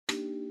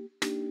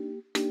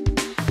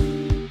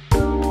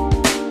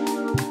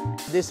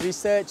This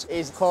research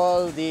is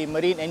called the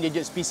Marine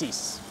Endangered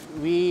Species.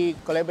 We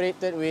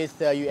collaborated with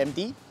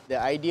UMT.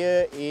 The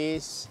idea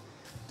is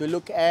to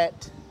look at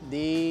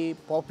the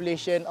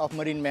population of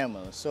marine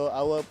mammals. So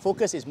our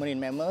focus is marine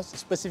mammals,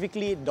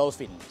 specifically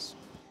dolphins.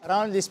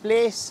 Around this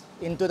place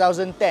in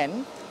 2010,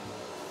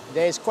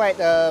 there is quite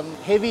a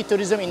heavy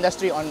tourism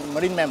industry on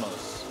marine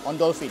mammals, on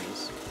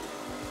dolphins.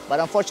 But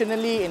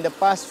unfortunately, in the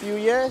past few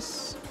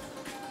years,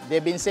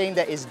 they've been saying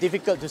that it's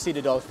difficult to see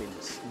the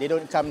dolphins. They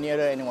don't come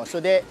nearer anymore.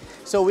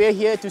 So we're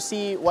here to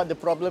see what the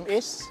problem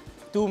is.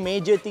 Two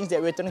major things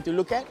that we're trying to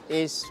look at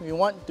is we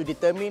want to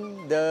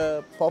determine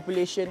the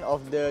population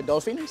of the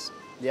dolphins.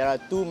 There are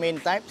two main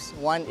types.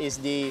 One is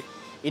the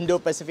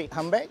Indo-Pacific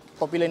humpback,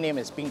 popular name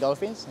as pink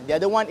dolphins. The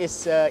other one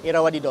is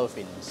Irrawaddy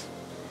dolphins.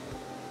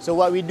 So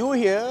what we do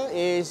here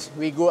is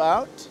we go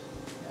out.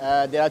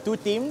 There are two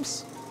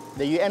teams.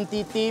 The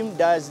UMT team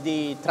does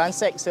the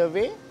transect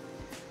survey,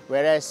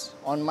 whereas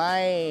on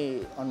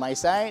my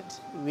side,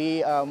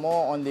 we are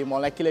more on the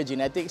molecular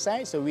genetic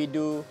side, so we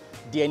do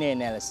DNA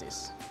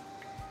analysis.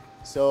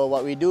 So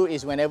what we do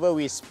is whenever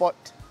we spot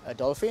a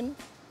dolphin,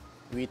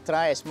 we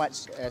try as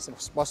much as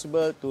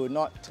possible to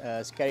not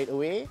scare it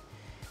away,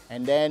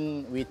 and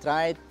then we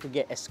try to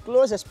get as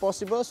close as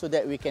possible so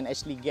that we can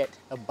actually get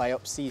a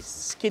biopsy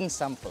skin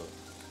sample.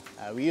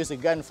 We use a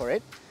gun for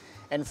it,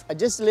 and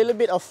just a little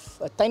bit of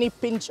a tiny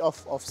pinch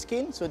of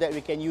skin so that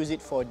we can use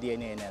it for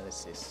DNA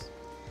analysis.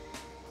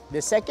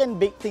 The second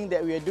big thing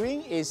that we are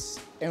doing is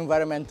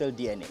environmental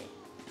DNA.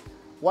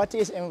 What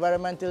is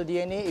environmental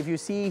DNA? If you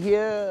see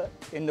here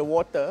in the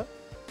water,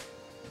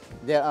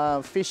 there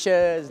are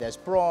fishes, there's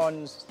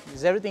prawns,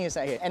 there's everything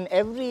inside here. And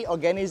every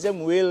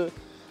organism will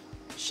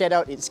shed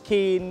out its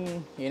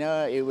skin,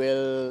 it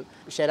will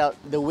shed out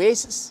the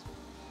wastes.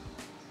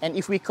 And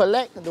if we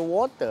collect the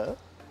water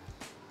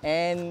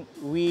and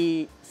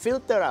we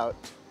filter out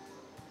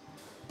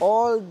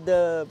all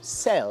the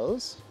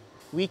cells,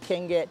 we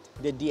can get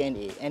the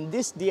DNA. And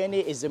this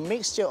DNA is a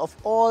mixture of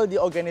all the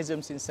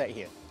organisms inside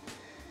here.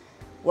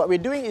 What we're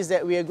doing is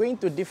that we are going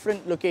to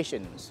different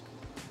locations.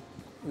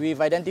 We've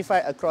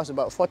identified across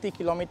about 40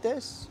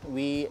 kilometers.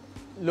 We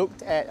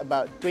looked at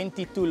about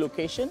 22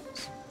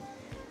 locations.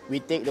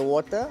 We take the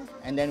water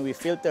and then we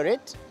filter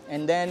it.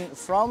 And then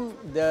from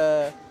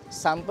the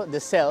sample, the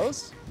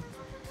cells,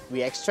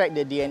 we extract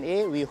the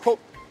DNA. We hope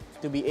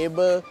to be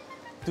able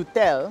to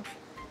tell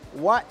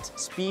what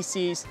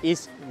species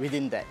is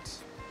within that.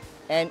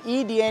 And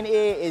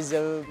eDNA is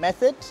a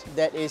method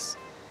that is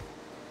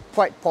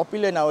quite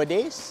popular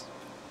nowadays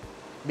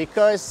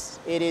because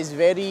it is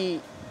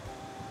very,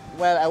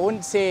 well, I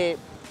wouldn't say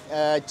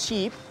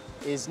cheap.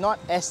 It's not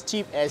as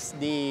cheap as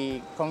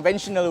the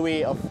conventional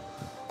way of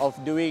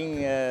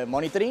doing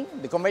monitoring.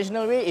 The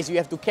conventional way is you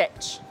have to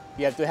catch.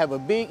 You have to have a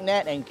big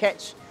net and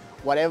catch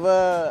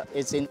whatever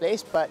is in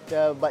place. But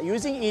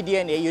using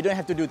eDNA, you don't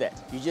have to do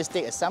that. You just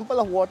take a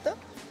sample of water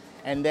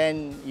and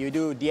then you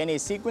do DNA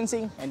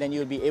sequencing, and then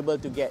you'll be able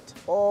to get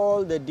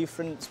all the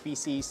different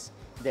species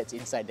that's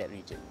inside that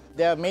region.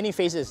 There are many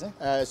phases.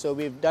 So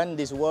we've done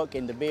this work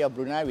in the Bay of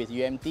Brunei with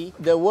UMT.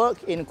 The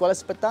work in Kuala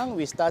Sepetang,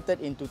 we started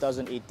in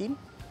 2018.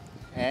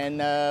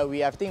 And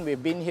I think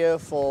we've been here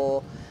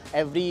for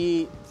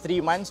every 3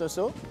 months or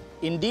so.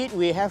 Indeed,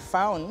 we have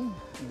found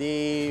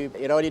the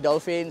Irrawaddy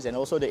dolphins and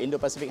also the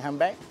Indo-Pacific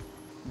humpback.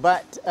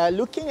 But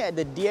looking at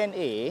the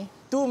DNA,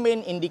 two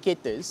main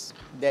indicators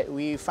that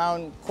we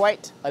found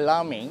quite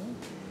alarming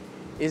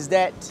is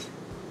that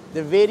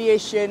the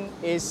variation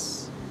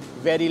is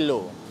very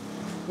low.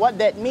 What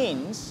that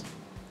means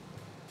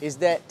is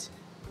that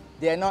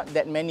there are not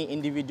that many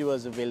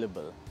individuals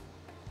available.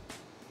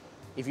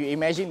 If you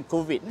imagine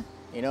COVID,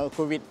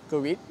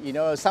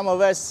 some of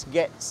us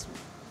get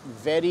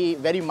very,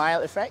 very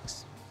mild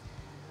effects,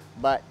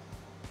 but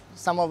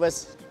some of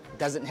us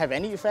doesn't have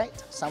any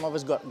effect. Some of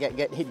us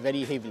get hit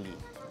very heavily.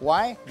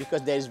 Why?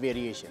 Because there is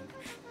variation.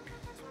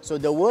 So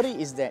the worry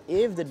is that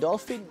if the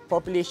dolphin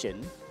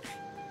population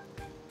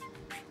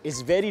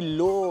is very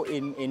low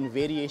in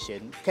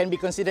variation, can be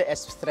considered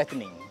as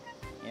threatening.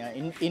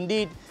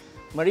 Indeed,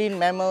 marine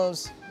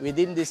mammals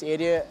within this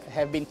area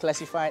have been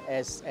classified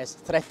as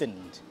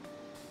threatened.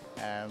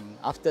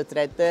 After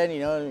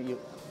threatened,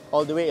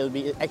 all the way it'll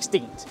be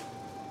extinct.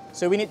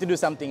 So we need to do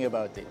something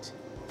about it.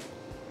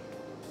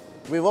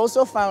 We've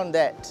also found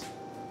that,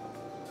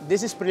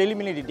 this is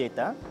preliminary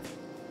data,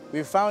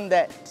 we found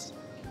that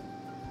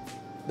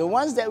the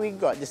ones that we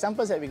got, the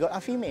samples that we got are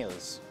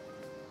females.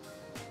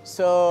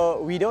 So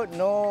we don't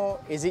know,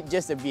 is it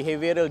just a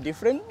behavioral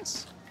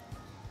difference?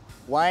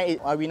 Why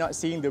are we not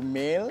seeing the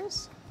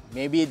males?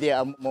 Maybe they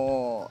are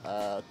more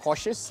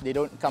cautious, they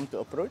don't come to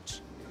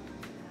approach.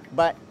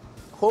 But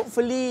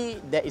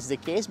hopefully that is the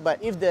case,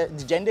 but if the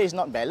gender is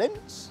not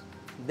balanced,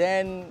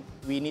 then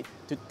we need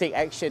to take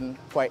action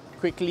quite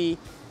quickly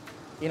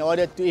in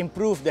order to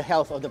improve the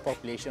health of the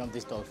population of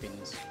these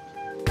dolphins.